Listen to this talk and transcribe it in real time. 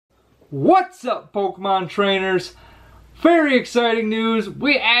What's up, Pokemon trainers? Very exciting news.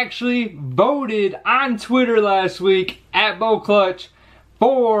 We actually voted on Twitter last week at boclutch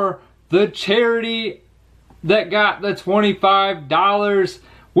for the charity that got the $25,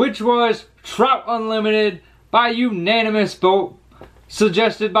 which was Trout Unlimited by unanimous vote,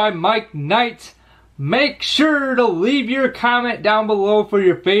 suggested by Mike Knight. Make sure to leave your comment down below for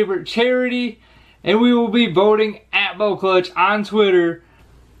your favorite charity, and we will be voting at boclutch on Twitter.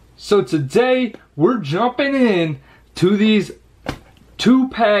 So today we're jumping in to these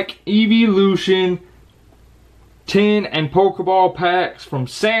 2-pack Evolution tin and Pokeball packs from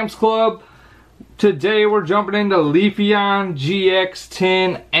Sam's Club. Today we're jumping into Leafeon GX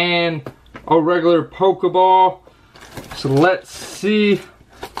tin and a regular Pokeball. So let's see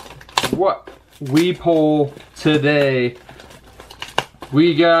what we pull today.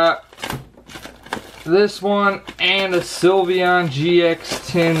 We got this one and a Sylveon GX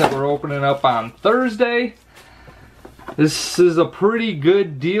tin that we're opening up on Thursday. This is a pretty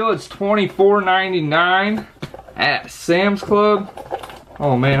good deal. It's $24.99 at Sam's Club.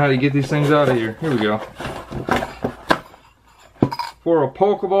 Oh man, how do you get these things out of here? Here we go. For a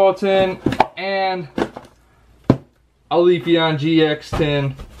Pokeball tin and a Leafeon GX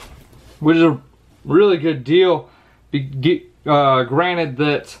tin, which is a really good deal. Granted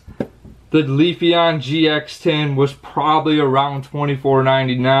that the Leafeon GX tin was probably around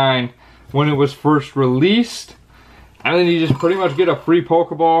 $24.99 when it was first released. And then you just pretty much get a free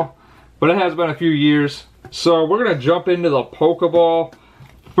Pokeball. But it has been a few years. So we're going to jump into the Pokeball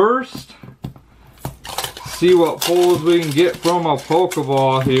first. See what pulls we can get from a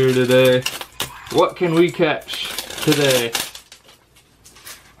Pokeball here today. What can we catch today?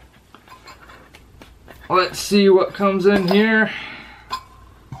 Let's see what comes in here.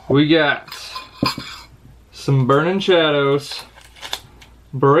 We got some Burning Shadows,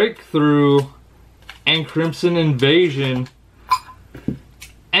 Breakthrough, and Crimson Invasion.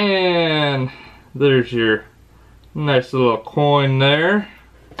 And there's your nice little coin there.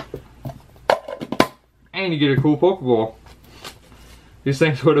 And you get a cool Pokeball. These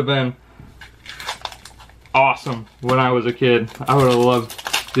things would have been awesome when I was a kid. I would have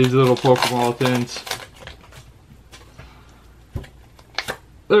loved these little Pokeball tins.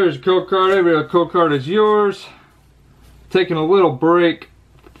 There's a code card. Every code card is yours. Taking a little break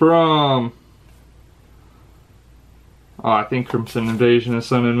from, I think Crimson Invasion is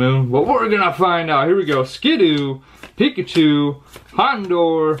Sun and Moon. But we're gonna find out. Here we go. Skidoo, Pikachu,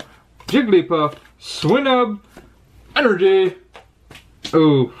 Houndour, Jigglypuff, Swinub, Energy.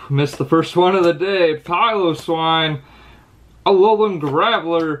 Oh, missed the first one of the day. Piloswine, Alolan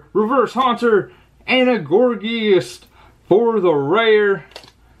Graveler, Reverse Haunter, and a Gorgeist for the rare.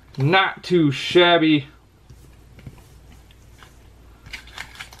 Not too shabby.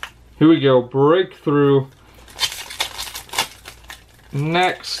 Here we go, Breakthrough.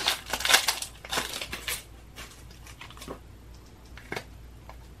 Next.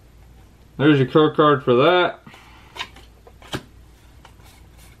 There's your code card for that.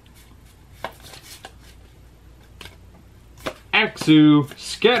 Axew,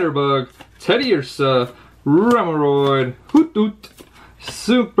 Scatterbug, Teddiursa, Remoraid, Hoot Hoot,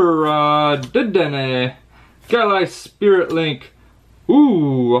 Super Dedenne, Galai Spirit Link,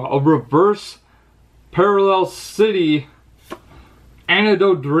 ooh, a Reverse Parallel City,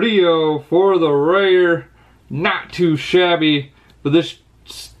 Anadodrio for the rare. Not too shabby, but this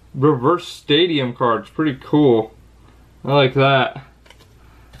Reverse Stadium card is pretty cool. I like that.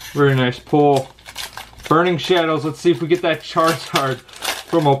 Very nice pull. Burning Shadows, let's see if we get that Charizard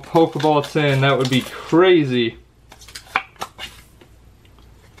from a Pokeball tin. That would be crazy.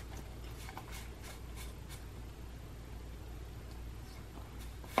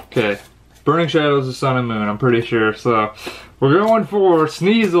 Okay, Burning Shadows is Sun and Moon, I'm pretty sure. So, we're going for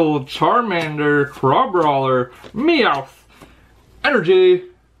Sneasel, Charmander, Crabrawler, Meowth, Energy,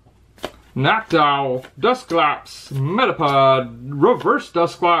 Noctowl, Dusclops, Metapod, Reverse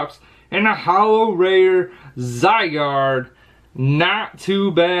Dusclops, and a Hollow Rare Zygarde. Not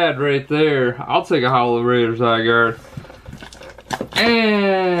too bad right there. I'll take a Hollow Rare Zygarde.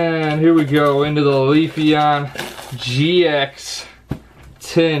 And here we go into the Leafeon GX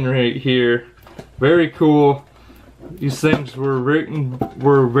tin right here. Very cool. These things were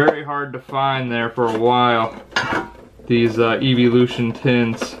very hard to find there for a while. These Evolution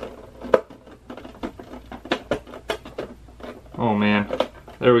tins. Oh man.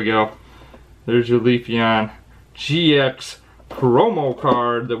 There we go. There's your Leafeon GX promo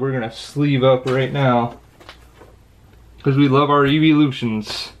card that we're gonna sleeve up right now, because we love our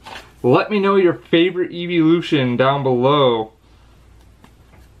Evolutions. Let me know your favorite Evolution down below.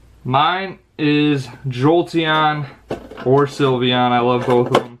 Mine is Jolteon or Sylveon. I love both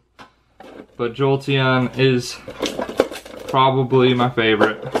of them, but Jolteon is probably my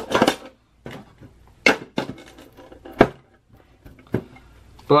favorite.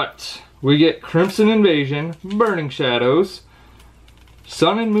 But we get Crimson Invasion, Burning Shadows,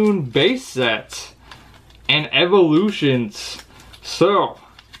 Sun and Moon base sets, and evolutions. So,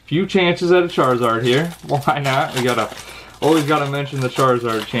 few chances at a Charizard here. Why not? We always gotta mention the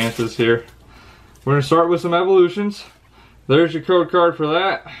Charizard chances here. We're gonna start with some evolutions. There's your code card for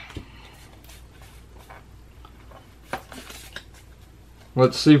that.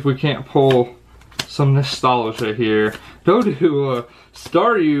 Let's see if we can't pull some nostalgia here. Doduo,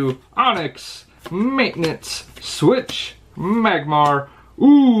 Staryu, Onix, Maintenance, Switch, Magmar,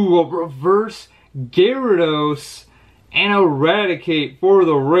 ooh, a reverse Gyarados, and Eradicate for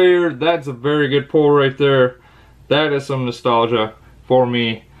the rare. That's a very good pull right there. That is some nostalgia for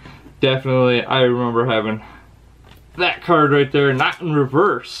me. Definitely, I remember having that card right there. Not in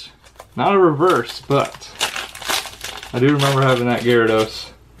reverse. Not a reverse, but I do remember having that Gyarados.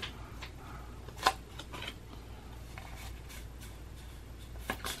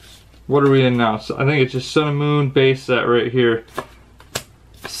 What are we in now? So I think it's just Sun and Moon base set right here.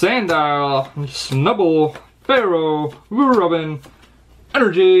 Sandile, Snubble, Pharaoh, Rubin,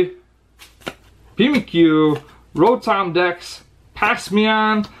 Energy, Pimikyu, Rotom Dex,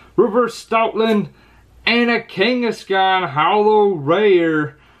 Passmion, Reverse Stoutland, and a Kangaskhan Hollow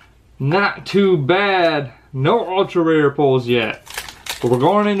Rare. Not too bad. No ultra rare pulls yet. But we're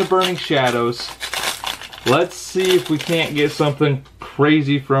going into Burning Shadows. Let's see if we can't get something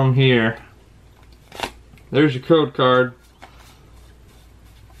crazy from here. There's your code card.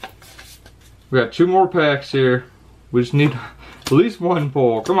 We got 2 more packs here. We just need at least 1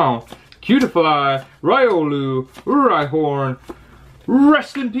 pull. Come on. Cutiefly, Riolu, Rhyhorn,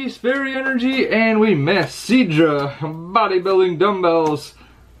 Rest in Peace Fairy Energy, and we missed Seadra, Bodybuilding Dumbbells,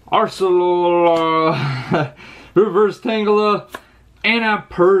 Arcelor, Reverse Tangela, and a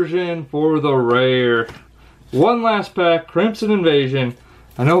Persian for the rare. 1 last pack, Crimson Invasion.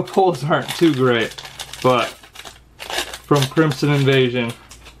 I know pulls aren't too great, but from Crimson Invasion,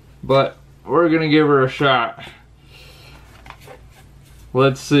 but we're gonna give her a shot.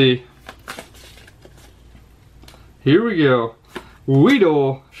 Let's see. Here we go.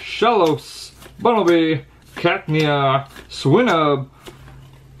 Weedle, Shellos, Bunnelby, Cacnea, Swinub,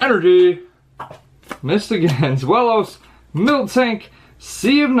 Energy, missed again, Zwelos, Miltank,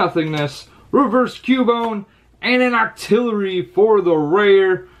 Sea of Nothingness, Reverse Cubone, and an Octillery for the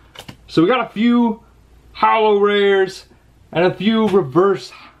rare. So we got a few hollow rares and a few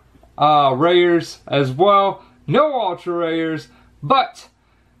reverse rares as well. No ultra rares, but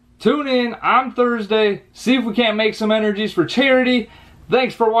tune in on Thursday, see if we can't make some energies for charity.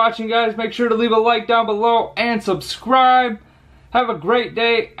 Thanks for watching, guys. Make sure to leave a like down below and subscribe. Have a great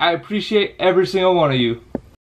day. I appreciate every single one of you.